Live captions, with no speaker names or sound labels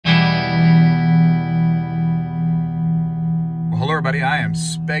everybody, I am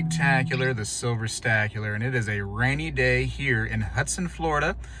Spegtacular, the Silver Stacular, and it is a rainy day here in Hudson,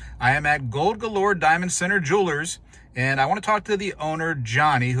 Florida. I am at Galore Diamond Center Jewelers, and I want to talk to the owner,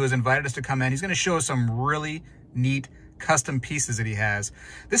 Johnny, who has invited us to come in. He's going to show us some really neat custom pieces that he has.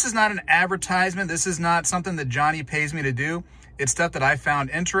 This is not an advertisement. This is not something that Johnny pays me to do. It's stuff that I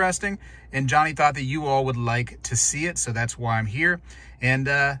found interesting, and Johnny thought that you all would like to see it, so that's why I'm here. And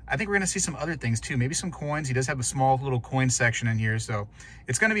I think we're going to see some other things too, maybe some coins. He does have a small little coin section in here, so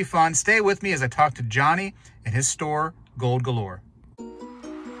it's going to be fun. Stay with me as I talk to Johnny and his store, Gold Galore. Well,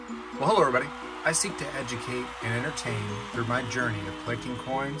 hello everybody. I seek to educate and entertain through my journey of collecting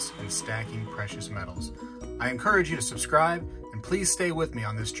coins and stacking precious metals. I encourage you to subscribe and please stay with me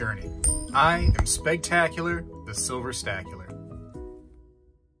on this journey. I am Spegtacular, the Silver Stacular.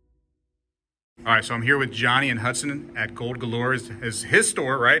 All right, so I'm here with Johnny and Hudson at Gold Galore. Is his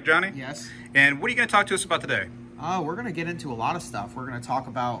store, right, Johnny? Yes. And what are you going to talk to us about today? We're going to get into a lot of stuff. We're going to talk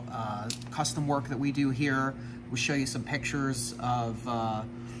about custom work that we do here. We'll show you some pictures of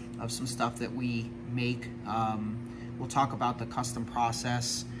some stuff that we make. We'll talk about the custom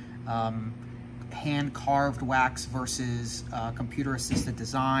process, hand-carved wax versus computer-assisted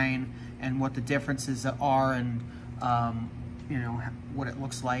design, and what the differences are, and you know, what it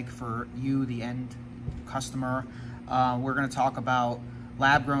looks like for you, the end customer. We're going to talk about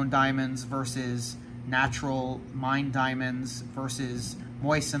lab-grown diamonds versus natural mined diamonds versus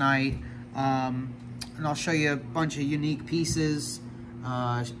moissanite. And I'll show you a bunch of unique pieces,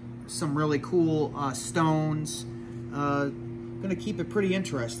 some really cool stones. Going to keep it pretty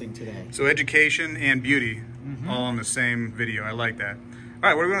interesting today. So education and beauty, all in the same video. I like that. All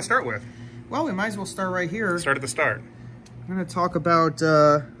right, what are we going to start with? Well, we might as well start right here. Start at the start. I'm going to talk about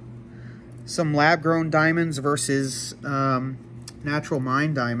some lab-grown diamonds versus natural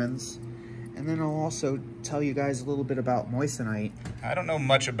mined diamonds. And then I'll also tell you guys a little bit about moissanite. I don't know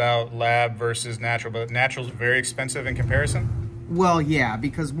much about lab versus natural, but natural is very expensive in comparison? Well, yeah,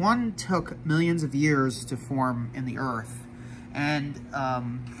 because one took millions of years to form in the earth. And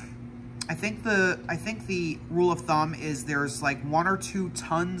I think the rule of thumb is there's like 1 or 2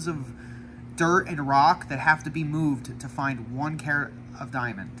 tons of dirt and rock that have to be moved to find 1 carat of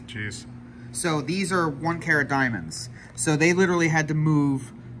diamond. Jeez. So these are 1 carat diamonds. So they literally had to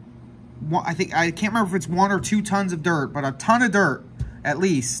move, I can't remember if it's 1 or 2 tons of dirt, but a ton of dirt at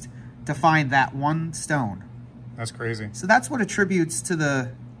least to find that 1 stone. That's crazy. So that's what attributes to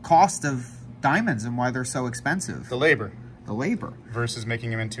the cost of diamonds and why they're so expensive. The labor. The labor. Versus making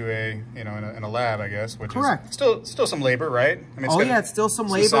them into a, you know, in a lab, I guess, which correct. is still some labor, right? I mean, it's still some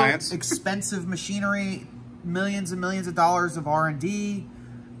labor. Science. Expensive machinery, millions and millions of dollars of R&D.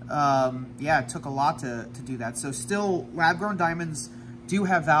 Yeah, it took a lot to do that. So still, lab-grown diamonds do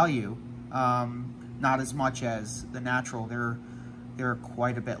have value. Not as much as the natural. They're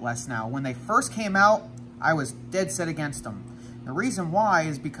quite a bit less now. When they first came out, I was dead set against them. The reason why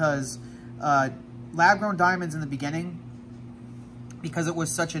is because lab-grown diamonds in the beginning, because it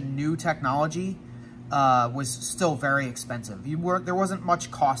was such a new technology, was still very expensive. There wasn't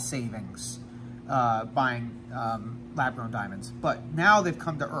much cost savings buying lab-grown diamonds. But now they've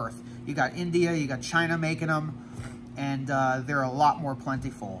come to earth. You got India, you got China making them, and they're a lot more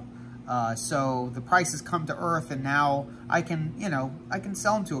plentiful. So the prices come to earth, and now I can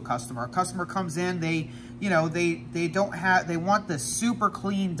sell them to a customer. A customer comes in, they want the super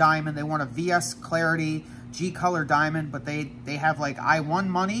clean diamond. They want a VS clarity G-color diamond, but they have like I1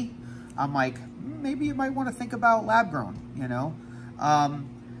 money. I'm like, maybe you might want to think about lab grown, you know.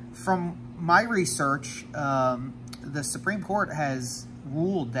 From my research, the Supreme Court has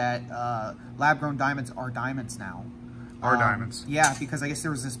ruled that lab grown diamonds are diamonds now. Are diamonds. Yeah, because I guess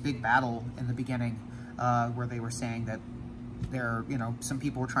there was this big battle in the beginning where they were saying that some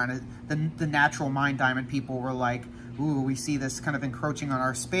people were trying to, the natural mined diamond people were like, ooh, we see this kind of encroaching on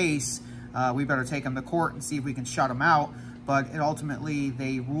our space. We better take them to court and see if we can shut them out. But ultimately,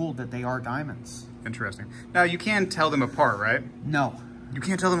 they ruled that they are diamonds. Interesting. Now, you can tell them apart, right? No. You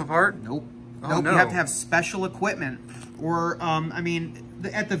can't tell them apart? Nope. Oh, nope. No. You have to have special equipment. Or, I mean,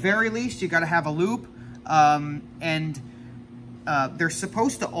 at the very least, you got to have a loop. They're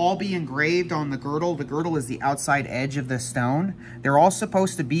supposed to all be engraved on the girdle. The girdle is the outside edge of the stone. They're all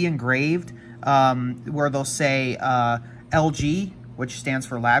supposed to be engraved where they'll say LG, which stands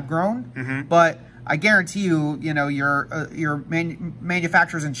for lab grown. But I guarantee you, your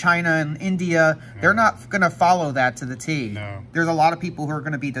manufacturers in China and India, they're not going to follow that to the T. No. There's a lot of people who are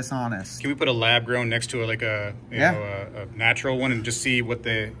going to be dishonest. Can we put a lab grown next to a natural one and just see what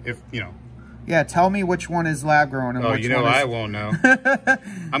Yeah, tell me which one is lab grown and which one is... I won't know.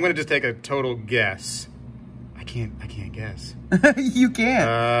 I'm going to just take a total guess. I can't guess. You can't.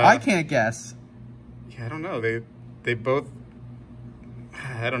 I can't guess. Yeah, I don't know. They both,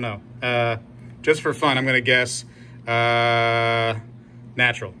 I don't know. Just for fun, I'm going to guess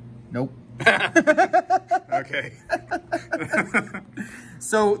natural. Nope. Okay.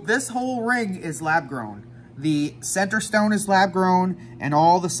 So this whole ring is lab grown. The center stone is lab grown, and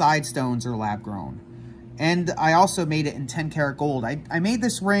all the side stones are lab grown. And I also made it in 10 karat gold. I made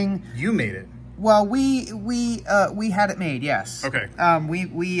this ring. You made it? Well, we had it made, yes. Okay.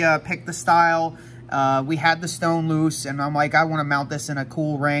 We picked the style. We had the stone loose, and I'm like, I want to mount this in a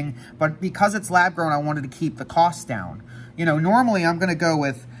cool ring. But because it's lab grown, I wanted to keep the cost down. You know, normally I'm going to go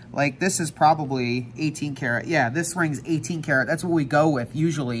with, like, this is probably 18 karat. Yeah, this ring's 18 karat. That's what we go with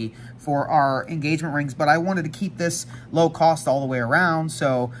usually for our engagement rings. But I wanted to keep this low cost all the way around.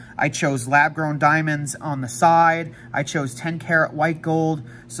 So I chose lab-grown diamonds on the side. I chose 10 karat white gold.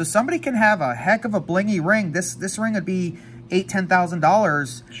 So somebody can have a heck of a blingy ring. This ring would be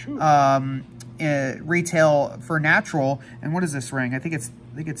 $10,000 retail for natural. And what is this ring? I think it's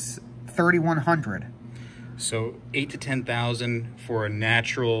 3,100. So 8,000 to 10,000 for a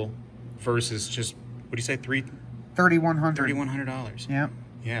natural versus just, what do you say, $3,100. $3,100. Yeah.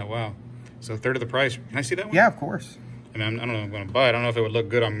 Yeah, wow. So a third of the price. Can I see that one? Yeah, of course. I mean, I don't know if I'm going to buy it. I don't know if it would look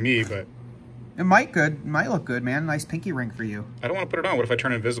good on me, but... It might look good, man. Nice pinky ring for you. I don't want to put it on. What if I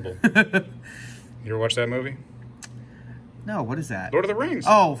turn invisible? You ever watch that movie? No, what is that? Lord of the Rings.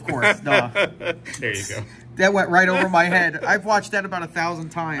 Oh, of course. Duh. There you go. That went right over my head. I've watched that about 1,000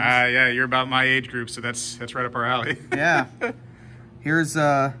 times. Yeah, you're about my age group, so that's right up our alley. Yeah. Here's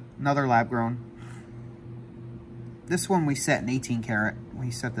another lab grown. This one we set in 18 karat.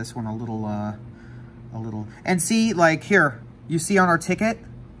 We set this one a little. And see, like here, you see on our ticket,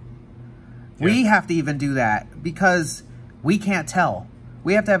 we have to even do that because we can't tell.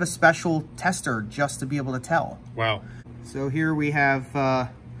 We have to have a special tester just to be able to tell. Wow. So here we have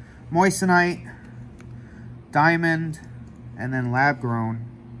moissanite, diamond, and then lab grown.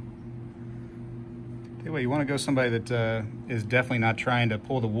 Anyway, you want to go somebody that is definitely not trying to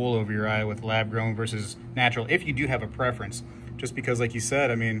pull the wool over your eye with lab grown versus natural, if you do have a preference. Just because, like you said,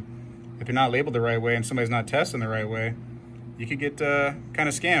 I mean, if you're not labeled the right way and somebody's not testing the right way, you could get kind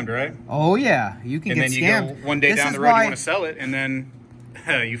of scammed, right? Oh yeah, you can get scammed. And then you go one day down the road, you want to sell it, and then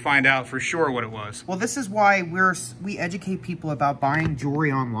you find out for sure what it was. Well, this is why we educate people about buying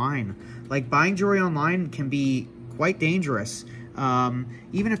jewelry online. Like, buying jewelry online can be quite dangerous.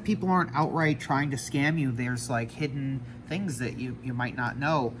 Even if people aren't outright trying to scam you, there's like hidden things that you might not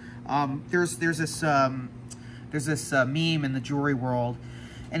know. There's this meme in the jewelry world,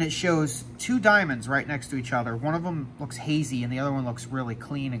 and it shows two diamonds right next to each other. One of them looks hazy and the other one looks really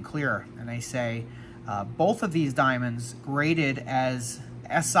clean and clear. And they say, both of these diamonds graded as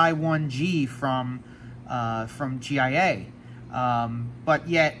SI1G from GIA, but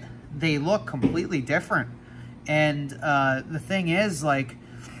yet they look completely different. And the thing is, like,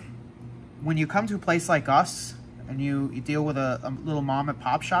 when you come to a place like us and you deal with a little mom and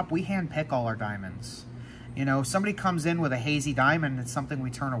pop shop, we hand pick all our diamonds. You know, if somebody comes in with a hazy diamond, it's something we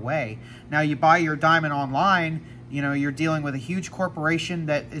turn away. Now, you buy your diamond online, you know, you're dealing with a huge corporation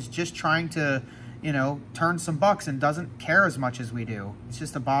that is just trying to, you know, turn some bucks and doesn't care as much as we do. It's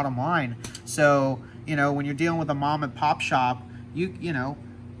just the bottom line. So, you know, when you're dealing with a mom and pop shop, you know,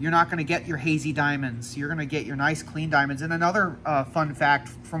 you're not going to get your hazy diamonds. You're going to get your nice, clean diamonds. And another fun fact,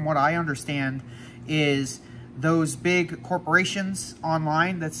 from what I understand, is those big corporations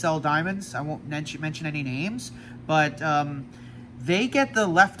online that sell diamonds, I won't mention any names, but they get the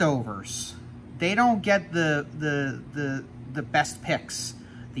leftovers. They don't get the best picks.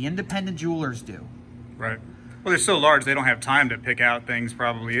 The independent jewelers do. Right. Well, they're so large, they don't have time to pick out things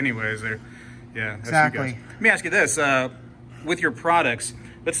probably anyways. Yeah, that's exactly. You guys. Let me ask you this. With your products,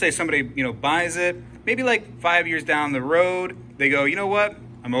 let's say somebody, you know, buys it, maybe like 5 years down the road, they go, you know what,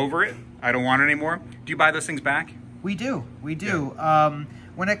 I'm over it. I don't want it anymore. Do you buy those things back? We do. We do. Yeah.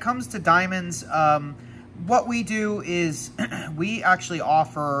 When it comes to diamonds, what we do is we actually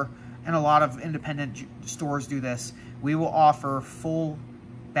offer, and a lot of independent stores do this, we will offer full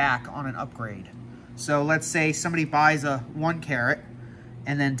back on an upgrade. So let's say somebody buys a 1 carat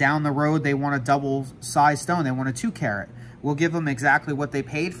and then down the road they want a double size stone, they want a 2 carat. We'll give them exactly what they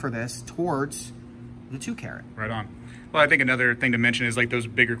paid for this towards the 2 carat. Right on. Well, I think another thing to mention is like those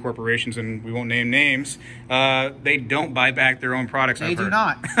bigger corporations, and we won't name names, they don't buy back their own products. They do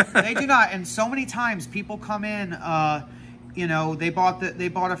not. They do not. And so many times people come in, you know, they bought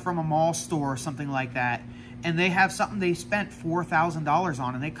it from a mall store or something like that, and they have something they spent $4,000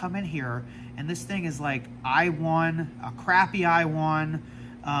 on, and they come in here, and this thing is like I1, a crappy I1,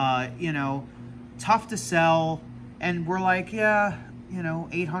 you know, tough to sell. And we're like, yeah, you know,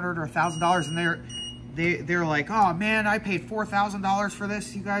 $800 or $1,000. And they're like, oh man, I paid $4,000 for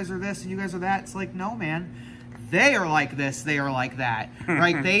this. You guys are this and you guys are that. It's like, no, man. They are like this, they are like that,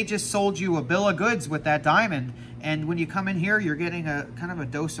 right? They just sold you a bill of goods with that diamond. And when you come in here, you're getting a kind of a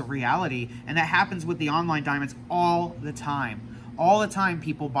dose of reality. And that happens with the online diamonds all the time. All the time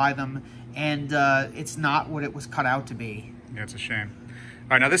people buy them, and it's not what it was cut out to be. Yeah, it's a shame. All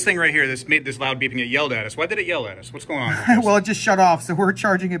right, now this thing right here, this made this loud beeping, it yelled at us. Why did it yell at us? What's going on with this? Well, it just shut off, so we're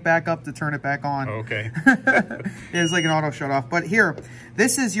charging it back up to turn it back on. Oh, okay. It's like an auto shut off. But here,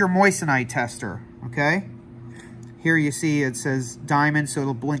 this is your moissanite tester, okay? Here you see it says diamond, so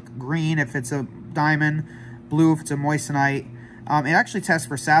it'll blink green if it's a diamond, blue if it's a moissanite. It actually tests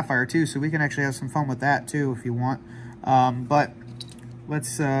for sapphire too, so we can actually have some fun with that too if you want. But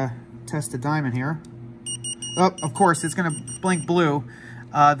let's test the diamond here. Oh, of course, it's going to blink blue.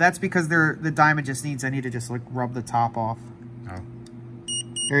 That's because the diamond just needs, I need to just like rub the top off. Oh.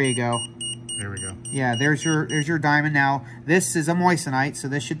 There you go. There we go. Yeah, there's your diamond. Now, this is a moissanite, so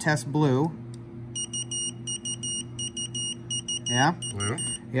this should test blue. Yeah. Blue.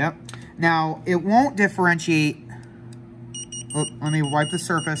 Yep. Now, it won't differentiate. Oh, let me wipe the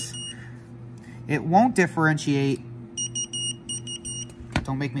surface. It won't differentiate.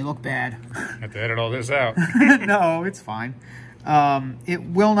 Don't make me look bad. Have to edit all this out. No, it's fine. It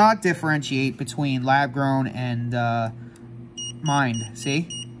will not differentiate between lab-grown and mined.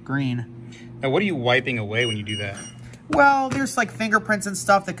 See? Green. Now, what are you wiping away when you do that? Well, there's like fingerprints and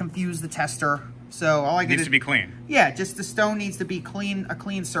stuff that confuse the tester. So all I get It needs to be clean. Yeah, just the stone needs to be clean, a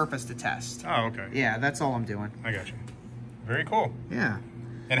clean surface to test. Oh, okay. Yeah, that's all I'm doing. I got you. Very cool. Yeah.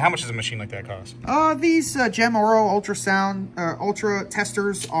 And how much does a machine like that cost? These Gem Oro ultra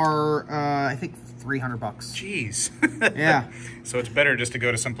testers are, I think, $300. Jeez. Yeah. So it's better just to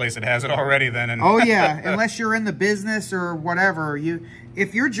go to some place that has it already then. And Oh yeah, unless you're in the business or whatever.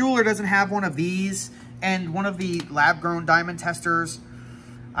 If your jeweler doesn't have one of these and one of the lab-grown diamond testers,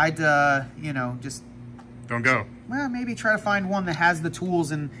 I'd, you know, just... Don't go. Well, maybe try to find one that has the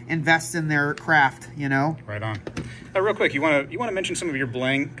tools and invest in their craft, you know? Right on. Real quick, you want to mention some of your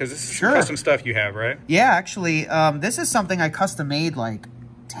bling? Because this is Sure. some custom stuff you have, right? Yeah, actually, this is something I custom made like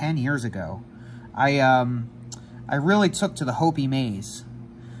 10 years ago. I really took to the Hopi maze.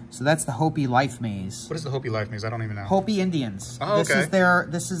 So that's the Hopi life maze. What is the Hopi life maze? I don't even know. Hopi Indians. Oh, okay.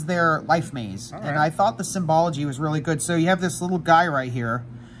 This is their life maze. All And right. I thought the symbology was really good. So you have this little guy right here.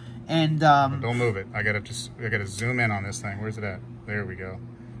 And Don't move it. I gotta zoom in on this thing. Where's it at? There we go.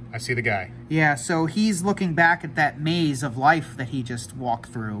 I see the guy. yeah, so he's looking back at that maze of life that he just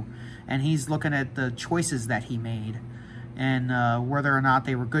walked through. And he's looking at the choices that he made. And whether or not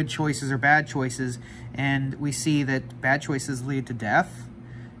they were good choices or bad choices. And we see that bad choices lead to death.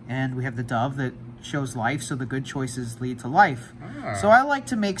 And we have the dove that shows life, so the good choices lead to life. Ah. So I like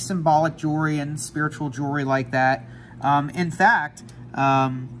to make symbolic jewelry and spiritual jewelry like that. In fact,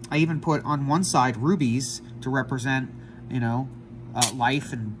 I even put on one side rubies to represent, you know,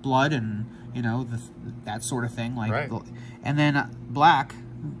 life and blood and, you know, that sort of thing. Like, right. And then black,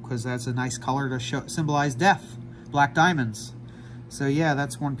 because that's a nice color to symbolize death. Black diamonds. So yeah,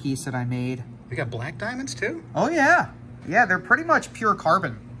 that's one piece that I made. You got black diamonds too? Oh yeah. Yeah, they're pretty much pure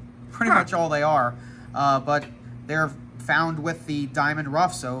carbon. Pretty much all they are. But they're found with the diamond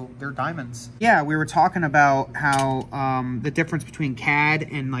rough, so they're diamonds. Yeah, we were talking about how the difference between CAD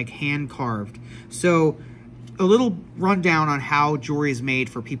and like hand carved. So a little rundown on how jewelry is made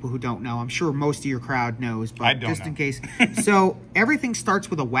for people who don't know. I'm sure most of your crowd knows, but just in case. So everything starts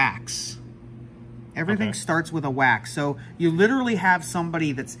with a wax. Everything starts with a wax. So you literally have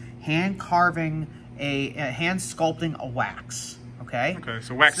somebody that's hand carving hand sculpting a wax. Okay. Okay,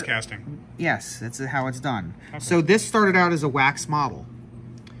 so wax casting. Yes, that's how it's done. Okay. So this started out as a wax model.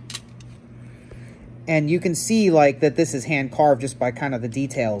 And you can see like that this is hand carved just by kind of the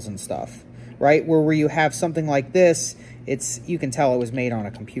details and stuff, right? Where you have something like this, you can tell it was made on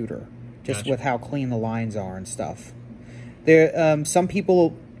a computer just with how clean the lines are and stuff. There, some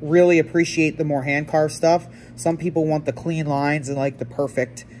people really appreciate the more hand carved stuff. Some people want the clean lines and like the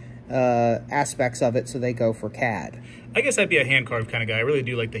perfect aspects of it, so they go for CAD. I guess I'd be a hand-carved kind of guy. I really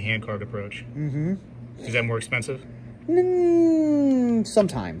do like the hand-carved approach. Mm-hmm. Is that more expensive?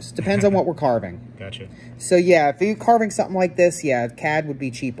 Sometimes. Depends on what we're carving. Gotcha. So, yeah, if you're carving something like this, yeah, CAD would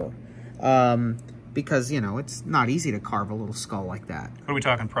be cheaper. Because, you know, it's not easy to carve a little skull like that. What are we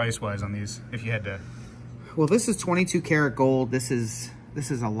talking price-wise on these, if you had to... Well, this is 22 karat gold. This is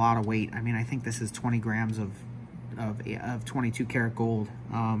a lot of weight. I mean, I think this is 20 grams of 22 karat gold.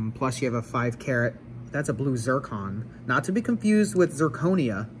 Plus, you have a 5 karat... That's a blue zircon. Not to be confused with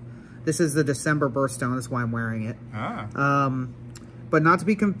zirconia. This is the December birthstone. That's why I'm wearing it. Ah. But not to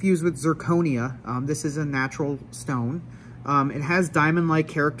be confused with zirconia. This is a natural stone. It has diamond-like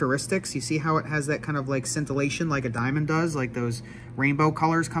characteristics. You see how it has that kind of like scintillation like a diamond does, like those rainbow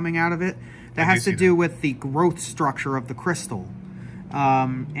colors coming out of it? That has to do with the growth structure of the crystal.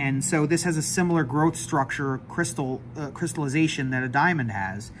 And so this has a similar growth structure, crystallization that a diamond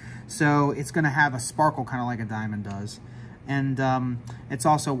has. So it's going to have a sparkle kind of like a diamond does. And it's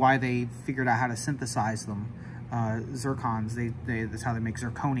also why they figured out how to synthesize them. Zircons, that's how they make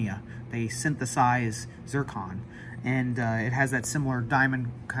zirconia. They synthesize zircon. And it has that similar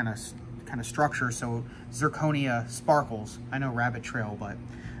diamond kind of structure, so zirconia sparkles. I know rabbit trail, but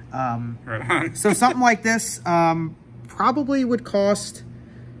Right on. so something like this probably would cost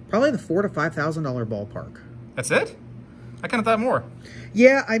probably the $4,000 to $5,000 ballpark. That's it? I kind of thought more.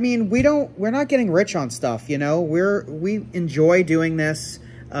 Yeah, I mean, we're not getting rich on stuff, you know. We enjoy doing this.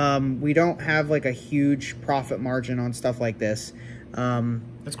 We don't have like a huge profit margin on stuff like this.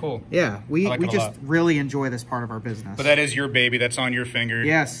 That's cool. Yeah, we just lot. really enjoy this part of our business. But that is your baby. That's on your finger.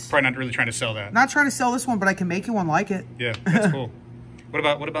 Yes. Probably not really trying to sell that. Not trying to sell this one, but I can make you one like it. Yeah, that's cool.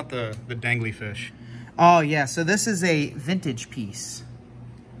 What about the dangly fish? Oh yeah, so this is a vintage piece.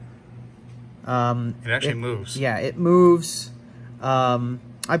 It actually moves. Yeah, it moves.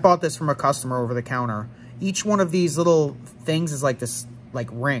 I bought this from a customer over the counter. Each one of these little things is like this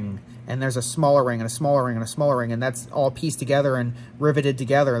ring, and there's a smaller ring and a smaller ring and a smaller ring, and that's all pieced together and riveted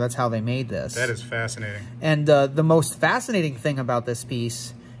together. That's how they made this. That is fascinating. And the most fascinating thing about this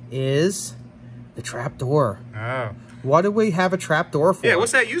piece is the trap door. Oh. What do we have a trap door for? Yeah,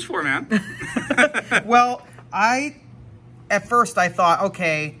 what's that used for, man? Well, at first I thought,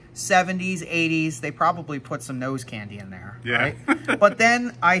 okay, 70s, 80s, they probably put some nose candy in there, yeah. right? But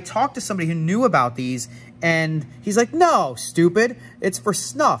then I talked to somebody who knew about these, and he's like, no, stupid, it's for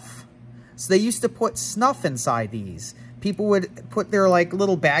snuff. So they used to put snuff inside these. People would put their like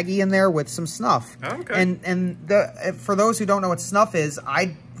little baggie in there with some snuff. Oh, okay. And for those who don't know what snuff is,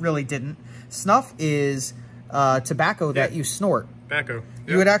 I really didn't. Snuff is tobacco that you snort. Tobacco. Yep.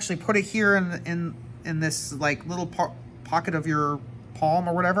 You would actually put it here in this like little pocket of your palm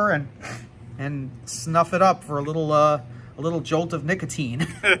or whatever, and snuff it up for a little jolt of nicotine.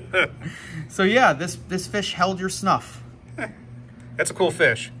 So yeah, this fish held your snuff. That's a cool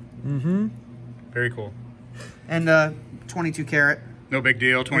fish. Mm-hmm. Very cool. And 22 karat. No big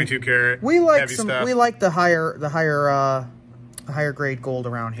deal. 22 karat. We like heavy stuff. We like the higher grade gold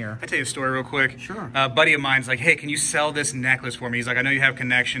around here. I'll tell you a story real quick. Sure. A buddy of mine's like, hey, can you sell this necklace for me? He's like, I know you have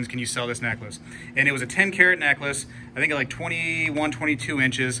connections. Can you sell this necklace? And it was a 10 karat necklace. I think like 21, 22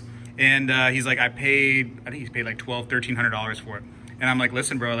 inches. And he's like, I think he's paid like $1,200, $1,300 for it. And I'm like,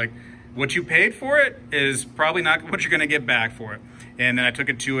 listen, bro, like what you paid for it is probably not what you're going to get back for it. And then I took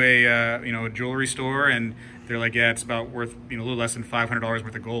it to a jewelry store, and they're like, yeah, it's about worth a little less than $500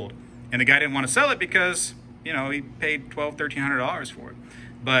 worth of gold. And the guy didn't want to sell it because he paid $1,200, $1,300 for it.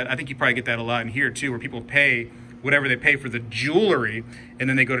 But I think you probably get that a lot in here too, where people pay whatever they pay for the jewelry, and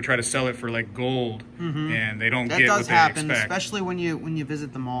then they go to try to sell it for like gold, and they don't get what they expect. That does happen, especially when you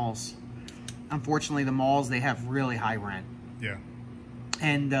visit the malls. Unfortunately, the malls, they have really high rent. Yeah.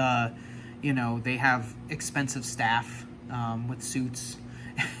 And they have expensive staff with suits,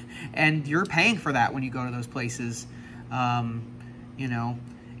 and you're paying for that when you go to those places. What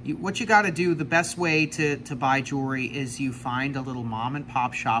you got to do, the best way to buy jewelry is you find a little mom and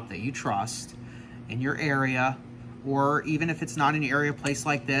pop shop that you trust in your area, or even if it's not in your area, a place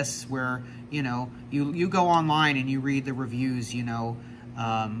like this where, you go online and you read the reviews.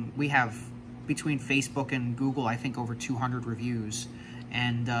 We have, between Facebook and Google, I think over 200 reviews,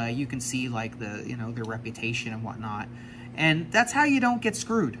 and you can see like their reputation and whatnot. And that's how you don't get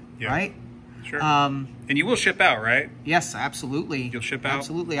screwed, right? Sure. And you will ship out, right? Yes, absolutely. You'll ship out?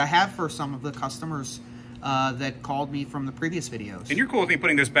 Absolutely. I have for some of the customers that called me from the previous videos. And you're cool with me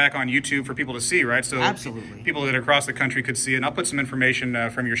putting this back on YouTube for people to see, right? So absolutely. People that are across the country could see it. And I'll put some information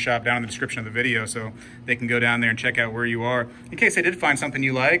from your shop down in the description of the video so they can go down there and check out where you are in case they did find something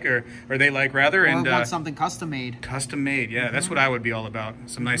you like, or they like rather. Or want something custom made. Custom made, yeah. That's what I would be all about.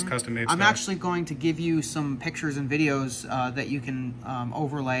 Some nice custom made stuff. I'm actually going to give you some pictures and videos that you can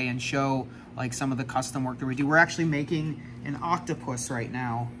overlay and show like some of the custom work that we do. We're actually making an octopus right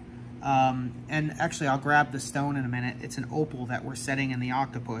now. And actually I'll grab the stone in a minute. It's an opal that we're setting in the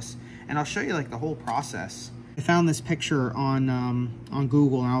octopus, and I'll show you like the whole process. I found this picture on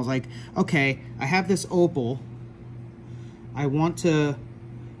Google, and I was like, okay, I have this opal. I want to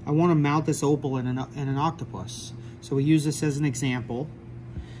mount this opal in an octopus. So we use this as an example,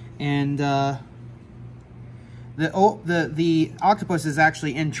 and The octopus is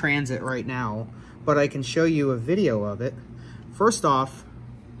actually in transit right now, but I can show you a video of it. First off,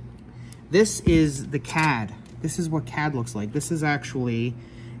 this is the CAD. This is what CAD looks like. This is actually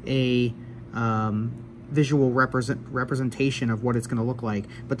a visual representation of what it's going to look like.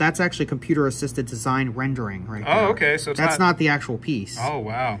 But that's actually computer-assisted design rendering right there. Oh, okay. So that's not the actual piece. Oh,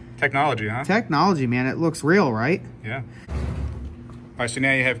 wow. Technology, huh? Technology, man. It looks real, right? Yeah. All right, so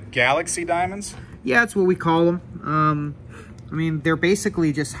now you have galaxy diamonds? Yeah, that's what we call them. I mean, they're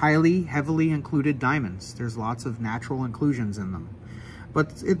basically just heavily included diamonds. There's lots of natural inclusions in them.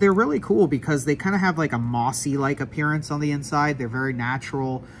 But they're really cool because they kind of have like a mossy-like appearance on the inside. They're very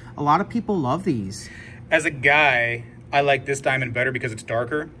natural. A lot of people love these. As a guy, I like this diamond better because it's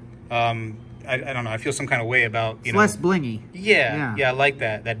darker. I don't know. I feel some kind of way about, you know. Less blingy. Yeah, I like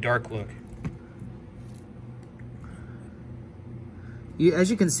that dark look.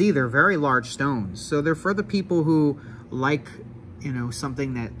 As you can see, they're very large stones. So they're for the people who like, you know,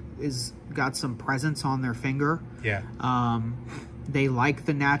 something that is got some presence on their finger. Yeah. They like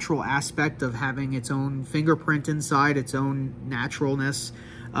the natural aspect of having its own fingerprint inside, its own naturalness.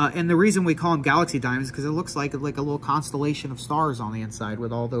 And the reason we call them galaxy diamonds is because it looks like a little constellation of stars on the inside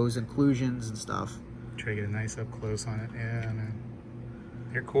with all those inclusions and stuff. Try to get a nice up close on it. Yeah, man.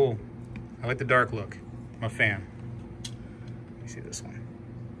 They're cool. I like the dark look. I'm a fan. Let me see this one.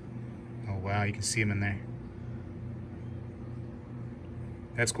 Oh, wow. You can see them in there.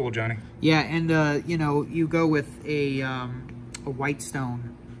 That's cool, Johnny. Yeah, and, you know, you go with a white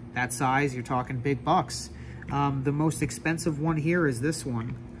stone that size, you're talking big bucks. The most expensive one here is this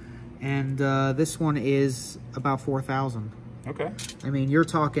one, and this one is about $4,000. Okay. I mean, you're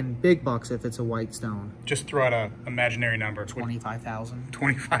talking big bucks if it's a white stone. Just throw out an imaginary number. 25,000.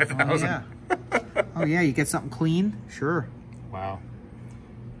 25,000. Oh, yeah. Oh yeah, you get something clean, sure. Wow.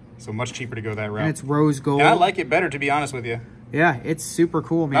 So much cheaper to go that route. And it's rose gold. And I like it better, to be honest with you. Yeah, it's super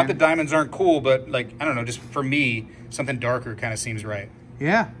cool, man. Not that diamonds aren't cool, but like, I don't know, just for me, something darker kind of seems right.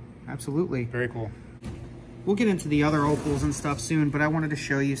 Yeah, absolutely. Very cool. We'll get into the other opals and stuff soon, but I wanted to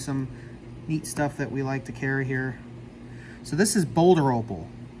show you some neat stuff that we like to carry here. So this is boulder opal.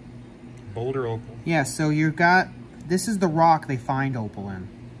 Boulder opal. Yeah, so you've got, this is the rock they find opal in.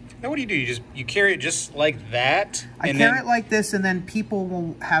 Now what do? You carry it just like that? I carry it like this, and then people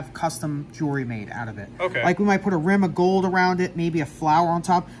will have custom jewelry made out of it. Okay. Like we might put a rim of gold around it, maybe a flower on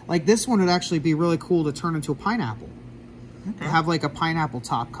top. Like this one would actually be really cool to turn into a pineapple. Okay. Have like a pineapple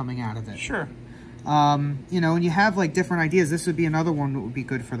top coming out of it. Sure. You know, and you have like different ideas. This would be another one that would be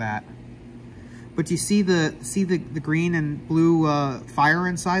good for that. But you see the green and blue fire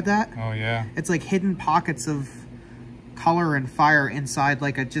inside that? Oh yeah. It's like hidden pockets of color and fire inside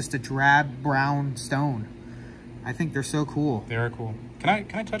like just a drab brown stone. I think they're so cool. They are cool. Can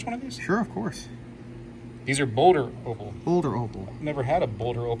I touch one of these? Sure, of course. These are boulder opal. Boulder opal. I've never had a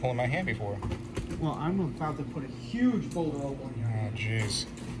boulder opal in my hand before. Well, I'm about to put a huge boulder opal in here. Oh jeez.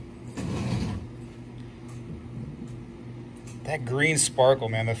 That green sparkle,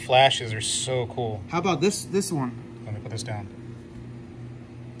 man, the flashes are so cool. How about this one? Let me put this down.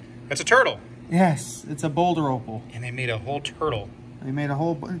 That's a turtle. Yes, it's a boulder opal. And they made a whole turtle. They made a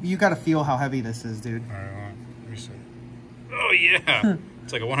whole, you got to feel how heavy this is, dude. All right, let me see. Oh yeah,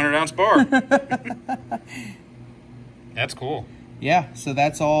 it's like a 100-ounce bar. That's cool. Yeah, so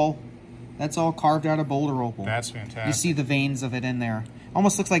that's all carved out of boulder opal. That's fantastic. You see the veins of it in there.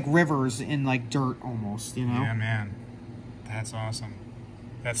 Almost looks like rivers in like dirt almost, you know? Yeah, man. That's awesome.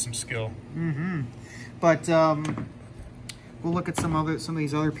 That's some skill. Mm-hmm. But we'll look at some of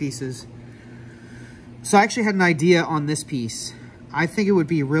these other pieces. So I actually had an idea on this piece. I think it would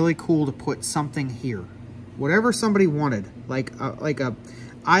be really cool to put something here. Whatever somebody wanted.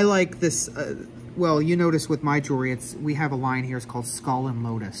 I like this, well, you notice with my jewelry, we have a line here, it's called Skull and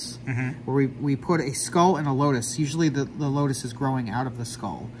Lotus. Mm-hmm. Where we put a skull and a lotus. Usually the lotus is growing out of the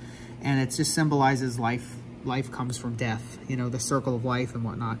skull. And it just symbolizes life. Life comes from death, you know, the circle of life and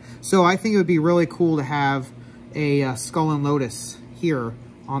whatnot. So I think it would be really cool to have a skull and lotus here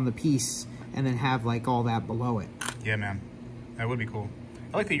on the piece and then have like all that below it. Yeah, man. That would be cool.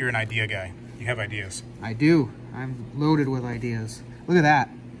 I like that you're an idea guy. You have ideas. I do. I'm loaded with ideas. Look at that.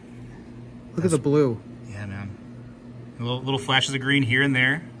 Look at the blue. Yeah, man. Little flashes of green here and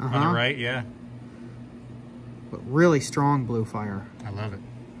there on the right, yeah. But really strong blue fire. I love it.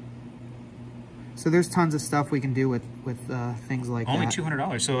 So there's tons of stuff we can do with things like Only that.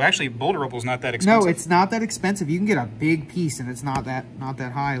 $200. So actually, boulder opal's not that expensive. No, it's not that expensive. You can get a big piece, and it's not that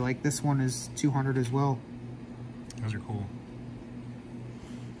high. Like this one is $200 as well. Those are cool.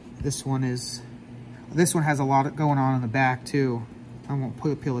 This one has a lot going on in the back too. I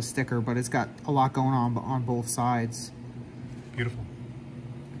won't peel a sticker, but it's got a lot going on both sides. Beautiful.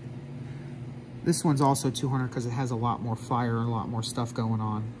 This one's also 200 because it has a lot more fire and a lot more stuff going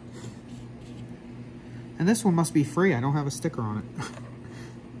on. And this one must be free. I don't have a sticker on it.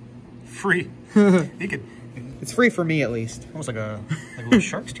 Free. You could. It's free for me, at least. Almost like a little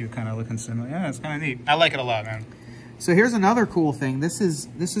shark's tooth kind of looking similar. Yeah, it's kind of neat. I like it a lot, man. So here's another cool thing. This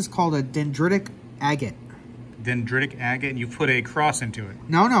is called a dendritic agate. Dendritic agate, and you put a cross into it.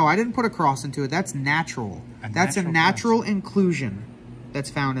 No, I didn't put a cross into it. That's natural. That's a natural inclusion that's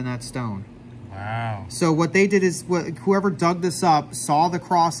found in that stone. Wow. So what they did is, whoever dug this up saw the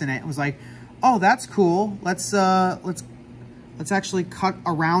cross in it and was like, "Oh, that's cool. Let's actually cut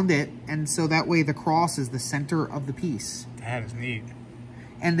around it, and so that way the cross is the center of the piece." That is neat.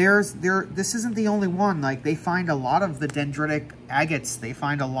 And this isn't the only one. Like, they find a lot of the dendritic agates. They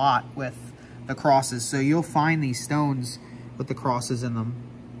find a lot with the crosses. So you'll find these stones with the crosses in them.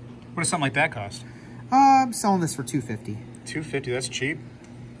 What does something like that cost? I'm selling this for $250. $250. That's cheap.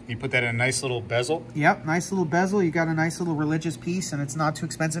 You put that in a nice little bezel. Yep, nice little bezel. You got a nice little religious piece, and it's not too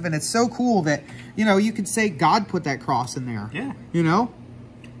expensive. And it's so cool that, you know, you could say God put that cross in there. Yeah. You know?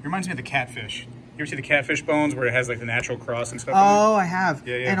 It reminds me of the catfish. You ever see the catfish bones where it has like the natural cross and stuff? Oh, I have.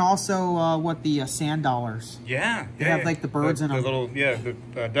 Yeah, yeah. And also the sand dollars. Yeah. They have like the birds in them. The little,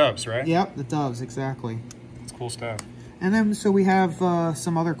 the doves, right? Yep, the doves, exactly. It's cool stuff. And then, so we have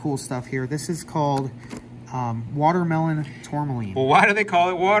some other cool stuff here. This is called watermelon tourmaline. Well, why do they call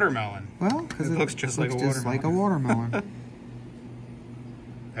it watermelon? Well, because it looks just like a watermelon.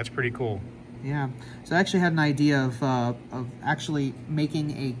 That's pretty cool. Yeah. So I actually had an idea of actually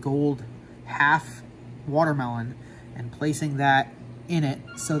making a gold half watermelon and placing that in it,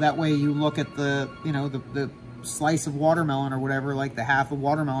 so that way you look at the, you know, the slice of watermelon or whatever, like the half of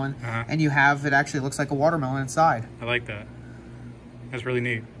watermelon, and you have, it actually looks like a watermelon inside. I like that. That's really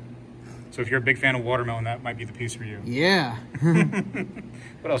neat. So if you're a big fan of watermelon, that might be the piece for you. Yeah.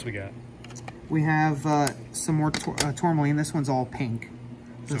 What else we got? We have some more tourmaline. This one's all pink.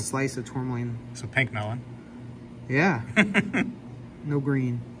 It's a slice of tourmaline. So pink melon. Yeah. No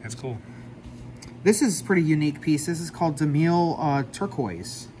green. That's cool. This is a pretty unique piece. This is called Demille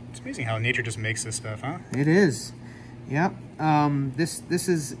turquoise. It's amazing how nature just makes this stuff, huh? It is. Yep. This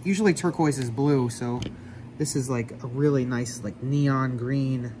is, usually turquoise is blue, so this is like a really nice like neon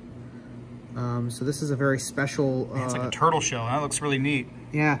green. So this is a very special... Man, it's like a turtle shell. That looks really neat.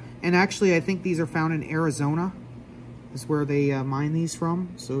 Yeah, and actually I think these are found in Arizona. Is where they mine these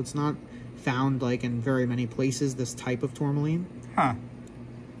from. So it's not found like in very many places, this type of tourmaline. Huh.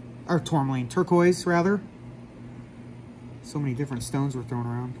 Or tourmaline, turquoise rather. So many different stones were thrown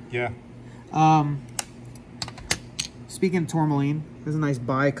around. Yeah. Speaking of tourmaline, there's a nice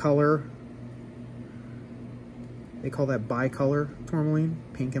bicolor. They call that bicolor tourmaline,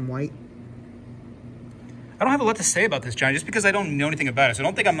 pink and white. I don't have a lot to say about this, John, just because I don't know anything about it. So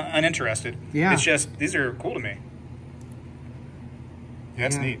don't think I'm uninterested. Yeah. It's just, these are cool to me. Yeah,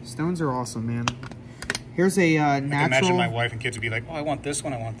 that's neat. Stones are awesome, man. Here's a natural... I can imagine my wife and kids would be like, oh, I want this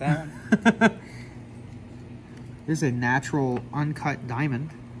one, I want that one. Here's a natural uncut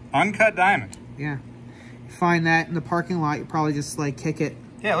diamond. Uncut diamond? Yeah. You find that in the parking lot, you probably just like kick it.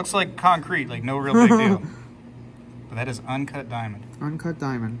 Yeah, it looks like concrete, like no real big deal. But that is uncut diamond. Uncut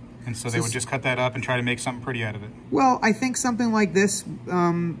diamond. And so they would just cut that up and try to make something pretty out of it. Well, I think something like this,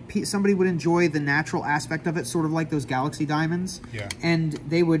 somebody would enjoy the natural aspect of it, sort of like those galaxy diamonds. Yeah. And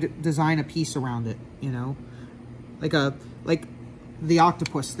they would design a piece around it, you know? Like the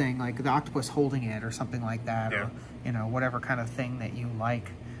octopus thing, like the octopus holding it or something like that. Yeah. Or, you know, whatever kind of thing that you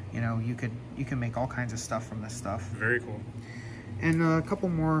like. You know, you can make all kinds of stuff from this stuff. Very cool. And a couple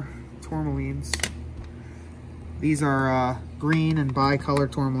more tourmalines. These are green and bicolor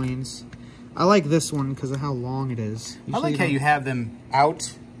tourmalines. I like this one because of how long it is. I like how you have them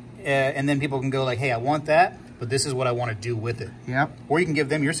out and then people can go like, hey, I want that, but this is what I want to do with it. Yep. Or you can give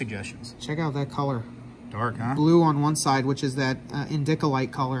them your suggestions. Check out that color. Dark, huh? Blue on one side, which is that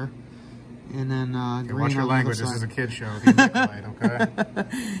indicolite color. And then green watch your on the language. other This is side. a kid's show.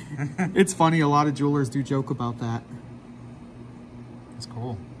 Okay? It's funny. A lot of jewelers do joke about that. That's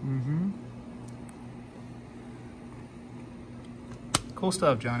cool. Mm-hmm. Cool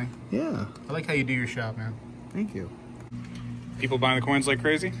stuff, Johnny. Yeah. I like how you do your shop, man. Thank you. People buying the coins like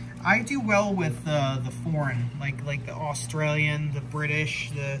crazy? I do well with the foreign, like the Australian, the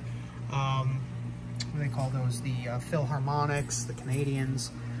British, the what do they call those? The Philharmonics, the Canadians.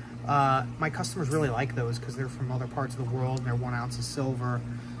 My customers really like those because they're from other parts of the world and they're 1 ounce of silver.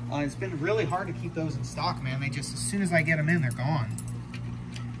 It's been really hard to keep those in stock, man. They just, as soon as I get them in, they're gone.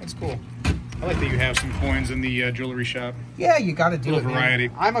 That's cool. I like that you have some coins in the jewelry shop. Yeah, you got to do it, variety.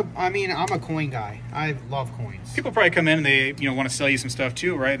 man. I'm a coin guy. I love coins. People probably come in and they, want to sell you some stuff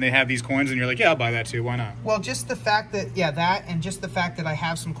too, right? And they have these coins and you're like, yeah, I'll buy that too. Why not? Well, just the fact that, that, and just the fact that I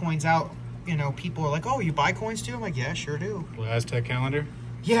have some coins out, people are like, oh, you buy coins too? I'm like, yeah, sure do. Well, Aztec calendar.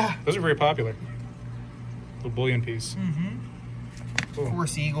 Yeah. Those are very popular. Little bullion piece. Mm-hmm. Cool. Of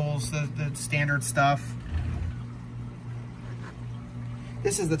course, eagles, the standard stuff.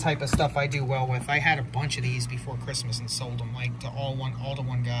 This is the type of stuff I do well with. I had a bunch of these before Christmas and sold them like to all to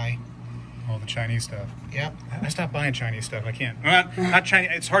one guy. All the Chinese stuff. Yep. I stopped buying Chinese stuff. I can't. Not Chinese.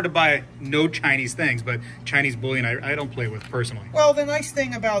 It's hard to buy no Chinese things, but Chinese bullion I don't play with personally. Well, the nice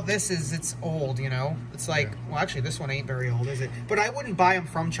thing about this is it's old, It's like, well, actually, this one ain't very old, is it? But I wouldn't buy them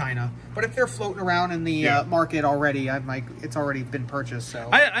from China. But if they're floating around in the market already, it's already been purchased. So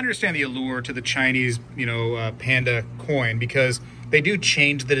I understand the allure to the Chinese, panda coin because they do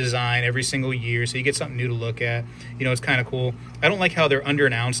change the design every single year, so you get something new to look at. It's kind of cool. I don't like how they're under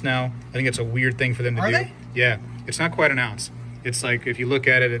an ounce now. I think it's a weird thing for them to do. Are they? Yeah, it's not quite an ounce. It's like, if you look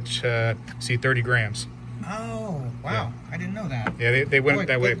at it, it's, see, 30 grams. Oh, wow. Yeah. I didn't know that. Yeah, they went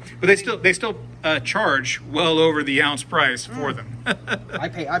that way. But they still charge well over the ounce price for them.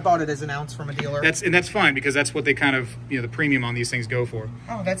 I bought it as an ounce from a dealer. That's fine because that's what they kind of, the premium on these things go for.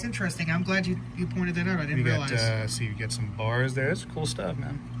 Oh, that's interesting. I'm glad you pointed that out. I didn't realize. See, you get some bars there. That's cool stuff,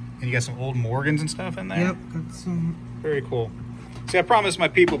 man. And you got some old Morgans and stuff in there. Yep, got some. Very cool. See, I promised my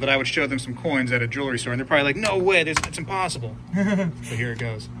people that I would show them some coins at a jewelry store, and they're probably like, no way, it's impossible. So here it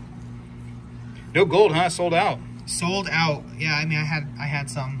goes. No gold, huh? Sold out. Sold out. Yeah, I had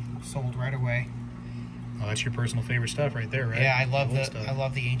some sold right away. Oh, that's your personal favorite stuff right there, right? Yeah, I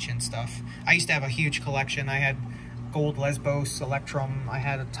love the ancient stuff. I used to have a huge collection. I had gold Lesbos, Electrum. I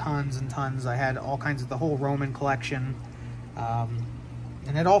had tons and tons. I had all kinds of the whole Roman collection.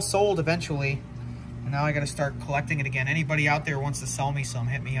 And it all sold eventually. And now I got to start collecting it again. Anybody out there wants to sell me some,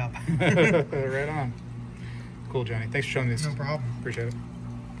 hit me up. Right on. Cool, Johnny. Thanks for showing me this. No problem. Appreciate it.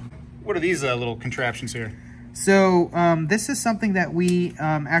 What are these little contraptions here? So this is something that we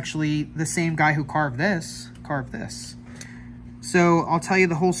actually, the same guy who carved this. So I'll tell you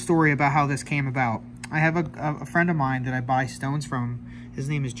the whole story about how this came about. I have a friend of mine that I buy stones from. His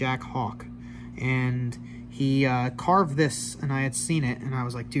name is Jack Hawk. And he carved this, and I had seen it, and I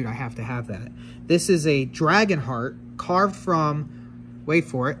was like, dude, I have to have that. This is a dragon heart carved from, wait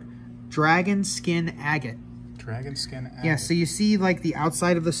for it, dragon skin agate. Dragon skin agate. Yeah, so you see like the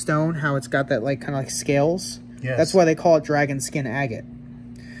outside of the stone, how it's got that like kind of like scales? Yes. That's why they call it dragon skin agate.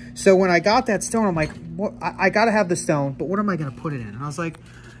 So when I got that stone, I'm like, what? I got to have the stone, but what am I going to put it in? And I was like,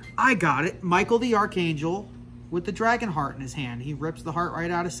 I got it. Michael the Archangel with the dragon heart in his hand. He rips the heart right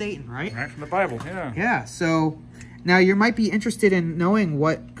out of Satan, right? Right from the Bible, yeah. Yeah, so now you might be interested in knowing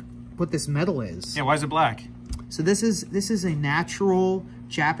what this metal is. Yeah, why is it black? So this is a natural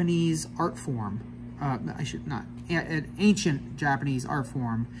Japanese art form. An ancient Japanese art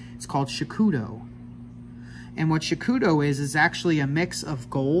form. It's called shakudo. And what shakudo is actually a mix of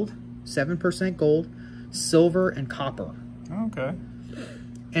gold, 7% gold, silver, and copper. Okay.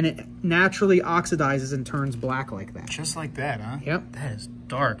 And it naturally oxidizes and turns black like that. Just like that, huh? Yep. That is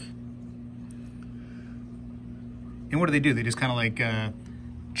dark. And what do? They just kind of like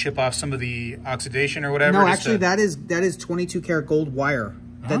chip off some of the oxidation or whatever? No, actually that is 22 karat gold wire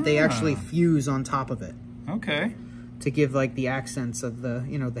that they actually fuse on top of it. Okay. To give like the accents of the,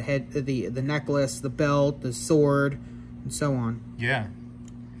 the head, the necklace, the belt, the sword, and so on. Yeah.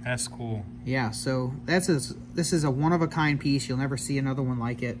 That's cool. Yeah, so this is a one-of-a-kind piece. You'll never see another one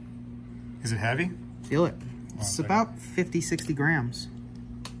like it. Is it heavy? Feel it. It's about 50, 60 grams.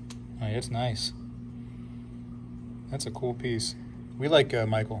 Oh, it's nice. That's a cool piece. We like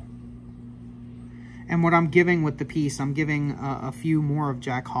Michael. And what I'm giving with the piece, I'm giving a few more of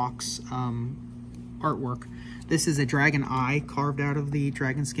Jack Hawk's artwork. This is a dragon eye carved out of the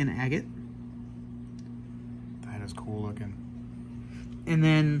dragon skin agate. That is cool looking. And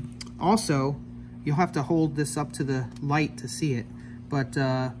then also, you'll have to hold this up to the light to see it. But,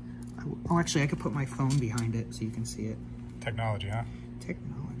 oh, actually, I could put my phone behind it so you can see it. Technology, huh?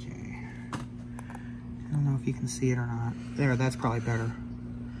 Technology. I don't know if you can see it or not. There, that's probably better.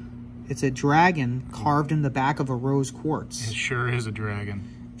 It's a dragon carved in the back of a rose quartz. It sure is a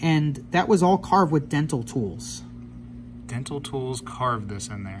dragon. And that was all carved with dental tools. Dental tools carved this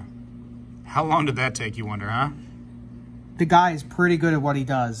in there. How long did that take, you wonder, huh? The guy is pretty good at what he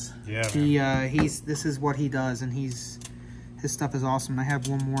does. Yeah. This is what he does, and his stuff is awesome. I have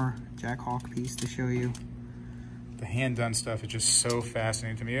one more Jack Hawk piece to show you. The hand-done stuff is just so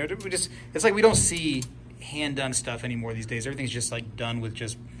fascinating to me. It's like we don't see hand-done stuff anymore these days. Everything's just like done with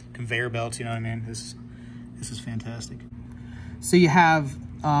just conveyor belts, you know what I mean? This is fantastic. So you have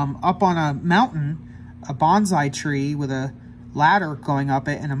up on a mountain, a bonsai tree with a ladder going up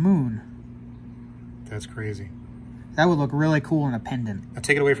it and a moon. That's crazy. That would look really cool in a pendant. I'll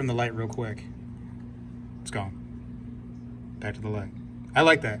take it away from the light real quick. It's gone. Back to the light. I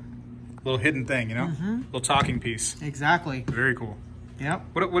like that. Little hidden thing, you know? Little talking piece. Exactly. Very cool. Yep.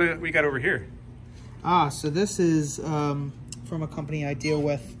 What do we got over here? So this is from a company I deal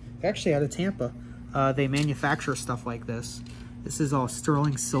with. They're actually out of Tampa. They manufacture stuff like this. This is all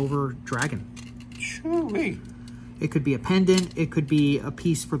sterling silver dragon. Chewy. It could be a pendant. It could be a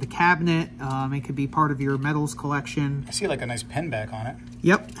piece for the cabinet. It could be part of your metals collection. I see like a nice pin back on it.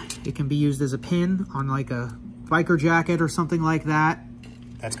 Yep. It can be used as a pin on like a biker jacket or something like that.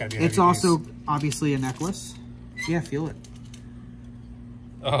 That's gotta be a heavy It's also piece. obviously a necklace. Yeah, feel it.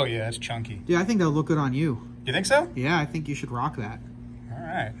 Oh yeah, it's chunky. Yeah, I think that'll look good on you. You think so? Yeah, I think you should rock that. All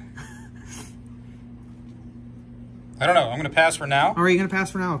right. I don't know. I'm gonna pass for now. Are you gonna pass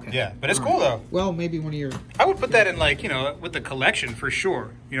for now? Okay. Yeah, but it's cool though. Well, maybe one of your... I would put that in like, you know, with the collection for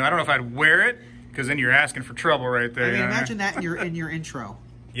sure. You know, I don't know if I'd wear it because then you're asking for trouble right there. I mean, you know? imagine that in your intro.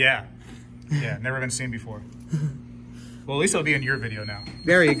 Yeah. Yeah, never been seen before. Well, at least it'll be in your video now.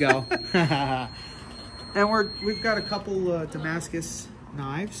 There you go. And we've got a couple Damascus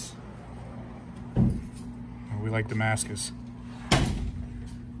knives. We like Damascus. You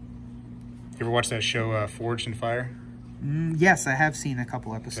ever watch that show Forged in Fire? Yes, I have seen a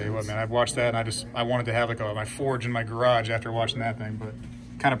couple episodes. Tell you what, man, I've watched that and I wanted to have like my forge in my garage after watching that thing, but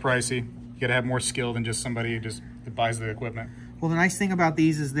kind of pricey. You gotta have more skill than just somebody that buys the equipment. Well, the nice thing about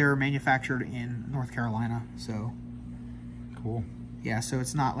these is they're manufactured in North Carolina, so... Cool. Yeah, so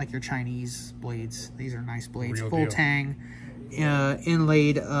it's not like your Chinese blades. These are nice blades. Real Full deal. tang,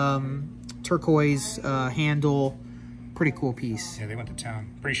 inlaid turquoise handle. Pretty cool piece. Yeah, they went to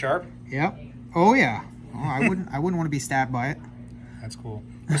town. Pretty sharp? Yep. Oh yeah. Oh, I wouldn't want to be stabbed by it. That's cool.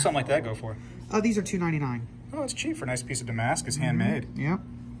 What's something like that go for? These are $2.99. Oh, it's cheap for a nice piece of Damascus, handmade. Yep.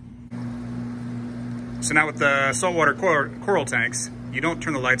 So now with the saltwater coral tanks, you don't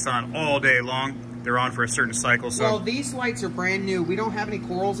turn the lights on all day long. They're on for a certain cycle. So Well, these lights are brand new. We don't have any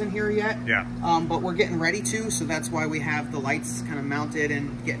corals in here yet. yeah. But we're getting ready to, so that's why we have the lights kind of mounted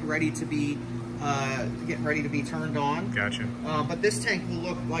and getting ready to be turned on. Gotcha. But this tank will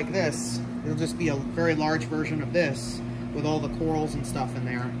look like this. It'll just be a very large version of this with all the corals and stuff in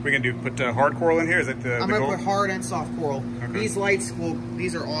there. We're gonna put hard coral in here. Is that the I'm the gonna goal? put hard and soft coral. Okay. These lights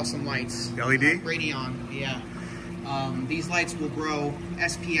these are awesome lights. LED? Radeon, yeah. These lights will grow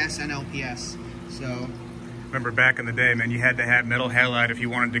SPS and LPS. So Remember back in the day, man, you had to have metal halide if you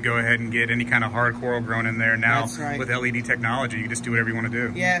wanted to go ahead and get any kind of hard coral grown in there. Now, That's right. with LED technology, you can just do whatever you want to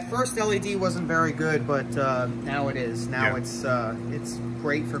do. yeah, first LED wasn't very good, but now it is. Now Yeah. it's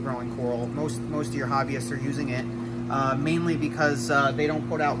great for growing coral. Most of your hobbyists are using it mainly because they don't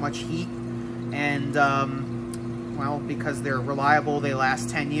put out much heat, and well, because they're reliable, they last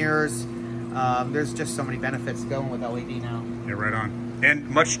 10 years. There's just so many benefits going with LED now. Yeah, right on. And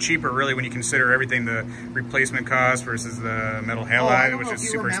much cheaper, really, when you consider everything, the replacement cost versus the metal halide, which is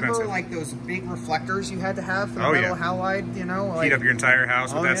super expensive. Like those big reflectors you had to have for the Oh, metal yeah. halide, you know? Heat up your entire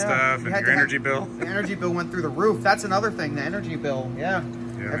house with that stuff, You and had your to have- energy bill. The energy bill went through the roof. That's another thing, the energy bill. Yeah.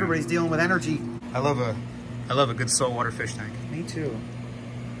 Yeah, Everybody's dealing with energy. I love a good saltwater fish tank. Me too.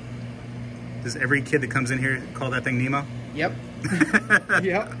 Does every kid that comes in here call that thing Nemo? Yep.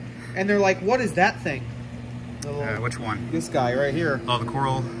 Yep. And they're like, what is that thing? The little- Which one? This guy right here. Oh, the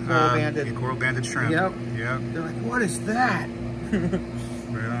coral banded. the coral banded shrimp. Yep. Yep. They're like, what is that?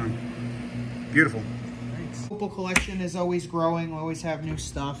 Right on. Beautiful. Opal collection is always growing. We always have new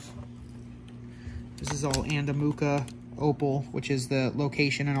stuff. This is all Andamuka opal, which is the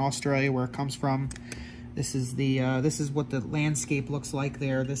location in Australia where it comes from. This is the this is what the landscape looks like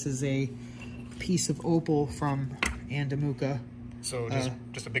there. This is a piece of opal from Andamuka. So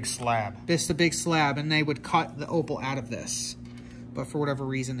just a big slab. Just a big slab, and they would cut the opal out of this. But for whatever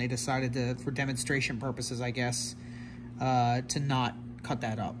reason, they decided to, for demonstration purposes, I guess, to not cut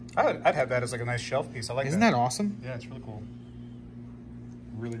that up. I'd have that as like a nice shelf piece. I like that. Isn't that awesome? Yeah, it's really cool.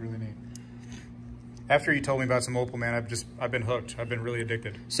 Really, really neat. After you told me about some opal, man, I've been hooked. I've been really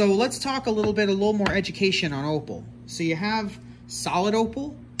addicted. So let's talk a little more education on opal. So you have solid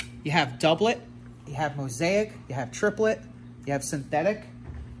opal, you have doublet, you have mosaic, you have triplet, you have synthetic.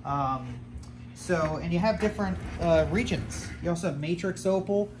 And you have different regions. You also have matrix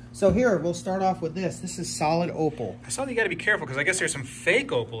opal. So here, we'll start off with this. This is solid opal. I saw that you got to be careful because I guess there's some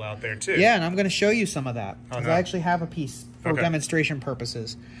fake opal out there too. Yeah, and I'm going to show you some of that. Because no. I actually have a piece for Okay. demonstration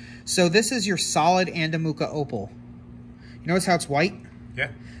purposes. So this is your solid Andamuka opal. You notice how it's white? Yeah.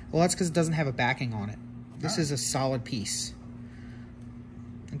 Well, that's because it doesn't have a backing on it. This is a solid piece.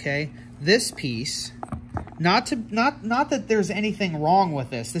 Okay, this piece, not that there's anything wrong with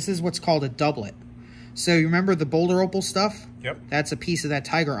this. This is what's called a doublet. So you remember the Boulder Opal stuff? Yep. That's a piece of that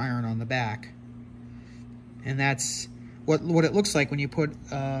tiger iron on the back. And that's what it looks like when you put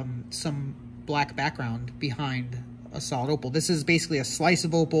some black background behind a solid opal. This is basically a slice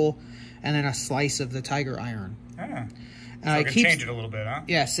of opal and then a slice of the tiger iron. Ah. So I can change it a little bit, huh?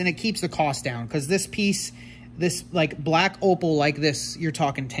 Yes, and it keeps the cost down because this piece, this like black opal like this, you're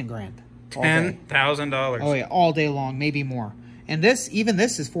talking 10 grand. $10,000. Oh yeah, all day long, maybe more. And this, even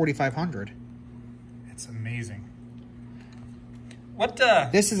this is 4,500. It's amazing. What?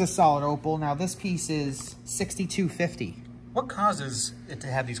 This is a solid opal. Now this piece is 6,250. What causes it to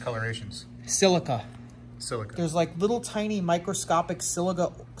have these colorations? Silica. Silica. There's like little tiny microscopic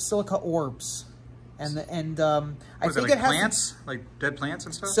silica orbs. I think it has plants, like dead plants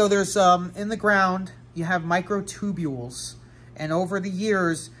and stuff. So there's in the ground you have microtubules, and over the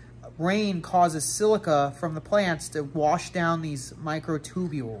years, rain causes silica from the plants to wash down these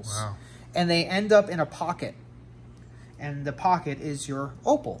microtubules. Wow. And they end up in a pocket, and the pocket is your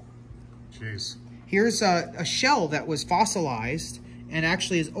opal. Jeez. Here's a shell that was fossilized and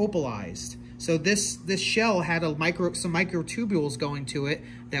actually is opalized. So this shell had some microtubules going to it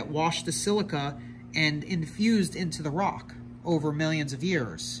that washed the silica and infused into the rock over millions of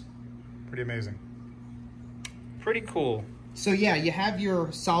years. Pretty amazing. Pretty cool. So yeah, you have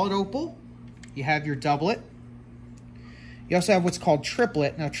your solid opal, you have your doublet, you also have what's called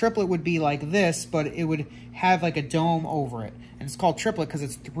triplet. Now triplet would be like this, but it would have like a dome over it. And it's called triplet because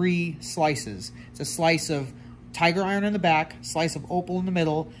it's 3 slices. It's a slice of tiger iron in the back, slice of opal in the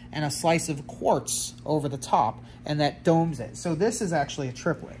middle, and a slice of quartz over the top, and that domes it. So this is actually a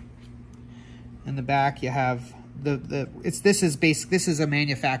triplet. In the back, you have this is a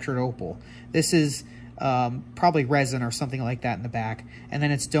manufactured opal. This is probably resin or something like that in the back, and then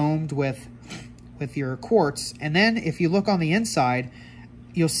it's domed with your quartz. And then if you look on the inside,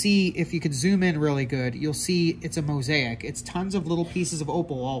 you'll see, if you could zoom in really good, you'll see it's a mosaic. It's tons of little pieces of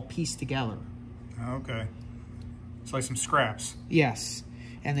opal all pieced together. Okay. It's like some scraps. Yes,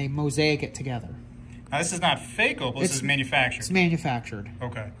 and they mosaic it together. Now this is not fake opal. This is manufactured. It's manufactured.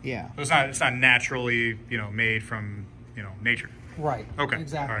 Okay. Yeah. So it's not naturally made from nature. Right. Okay.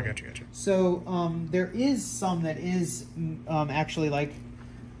 Exactly. All right. Gotcha. So there is some that is actually like,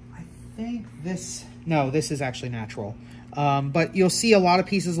 I think this. No, this is actually natural. But you'll see a lot of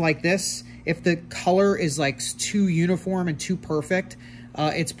pieces like this. If the color is like too uniform and too perfect,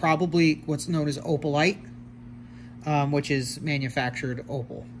 it's probably what's known as opalite, which is manufactured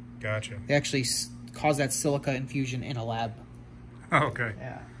opal. Gotcha. They actually cause that silica infusion in a lab. Oh, okay.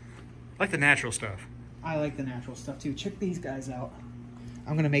 Yeah. I like the natural stuff. I like the natural stuff too. Check these guys out.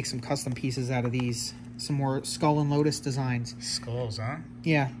 I'm going to make some custom pieces out of these. Some more skull and lotus designs. Skulls, huh?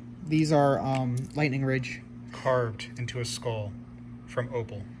 Yeah. These are lightning ridge. Carved into a skull from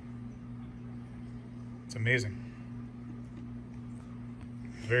opal. It's amazing.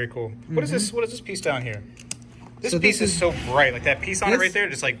 Very cool. What is this? What is this piece down here? This piece is so bright. Like that piece on it right there,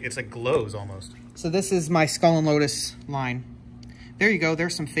 it's like glows almost. So this is my skull and lotus line. There you go.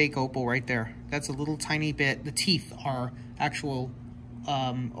 There's some fake opal right there. That's a little tiny bit. The teeth are actual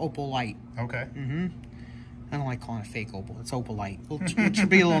opal light. Okay. I don't like calling it fake opal. It's opal light. It should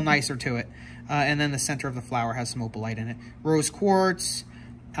be a little nicer to it. And then the center of the flower has some opal light in it. Rose quartz.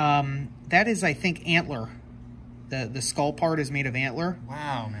 That is, I think, antler. The skull part is made of antler.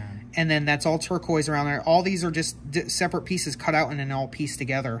 Wow, man. And then that's all turquoise around there. All these are just separate pieces cut out and then all pieced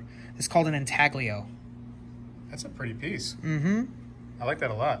together. It's called an intaglio. That's a pretty piece. I like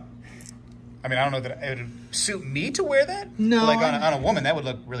that a lot. I mean, I don't know that it would suit me to wear that. No. But like on a woman, that would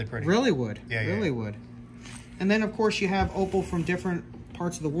look really pretty. Really would. Yeah, really would. And then, of course, you have opal from different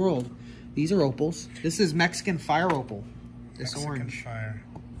parts of the world. These are opals. This is Mexican fire opal. This Mexican orange. Fire.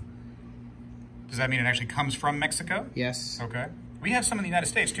 Does that mean it actually comes from Mexico? Yes. Okay. We have some in the United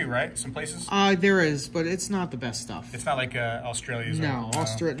States too, right? Some places? There is, but it's not the best stuff. It's not like Australia's. No,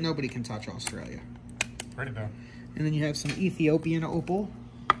 nobody can touch Australia. Pretty though. And then you have some Ethiopian opal.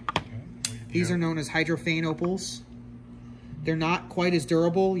 Okay. These are known as hydrophane opals. They're not quite as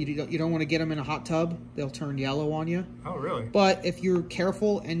durable. You don't want to get them in a hot tub. They'll turn yellow on you. Oh, really? But if you're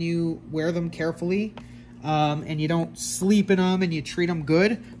careful and you wear them carefully, and you don't sleep in them and you treat them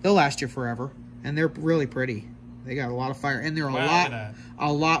good, they'll last you forever. And they're really pretty. They got a lot of fire, and they're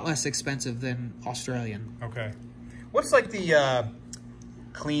a lot less expensive than Australian. Okay. What's like the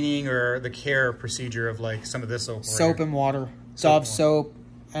cleaning or the care procedure of like some of this opal? Soap and water, Dove soap,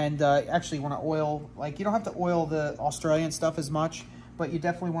 and actually you want to oil. Like you don't have to oil the Australian stuff as much, but you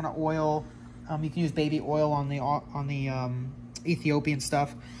definitely want to oil. You can use baby oil on the Ethiopian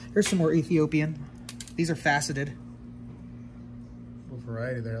stuff. Here's some more Ethiopian. These are faceted. A little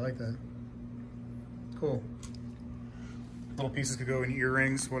variety there. I like that. Cool. Little pieces could go in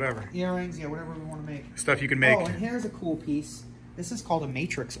earrings, whatever. Earrings, yeah, whatever we want to make. Stuff you can make. Oh, and here's a cool piece. This is called a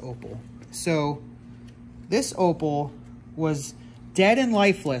matrix opal. So this opal was dead and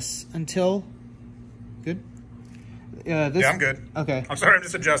lifeless until... Good? Yeah, I'm good. Okay. I'm sorry, I'm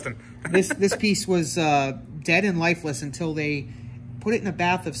just adjusting. This piece was dead and lifeless until they put it in a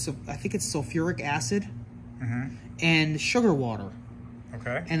bath of, I think it's sulfuric acid and sugar water.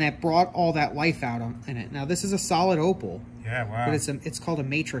 Okay. And that brought all that life out in it. Now, this is a solid opal. Yeah, wow. But it's called a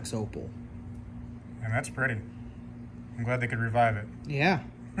matrix opal. And that's pretty. I'm glad they could revive it. Yeah.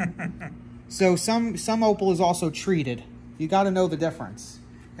 So some opal is also treated. You got to know the difference.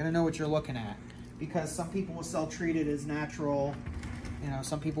 You got to know what you're looking at. Because some people will sell treated as natural. You know,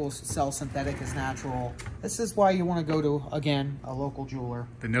 some people will sell synthetic as natural. This is why you want to go to, again, a local jeweler.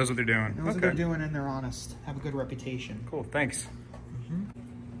 That knows what they're doing. Knows what they're doing and they're honest. Have a good reputation. Cool, thanks.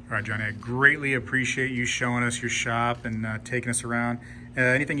 All right, Johnny, I greatly appreciate you showing us your shop and taking us around.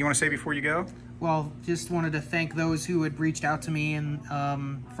 Anything you want to say before you go? Well, just wanted to thank those who had reached out to me and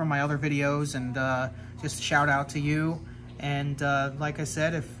from my other videos, and just shout out to you. And like I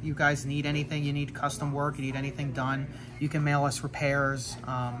said, if you guys need anything, you need custom work, you need anything done, you can mail us repairs.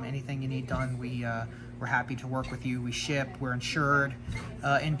 Anything you need done, we're happy to work with you. We ship, we're insured,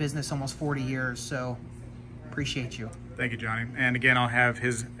 in business almost 40 years, so appreciate you. Thank you, Johnny. And again, I'll have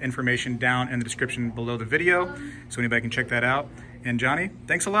his information down in the description below the video, so anybody can check that out. And Johnny,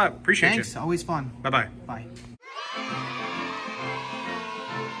 thanks a lot. Appreciate you. Thanks, always fun. Bye-bye. Bye.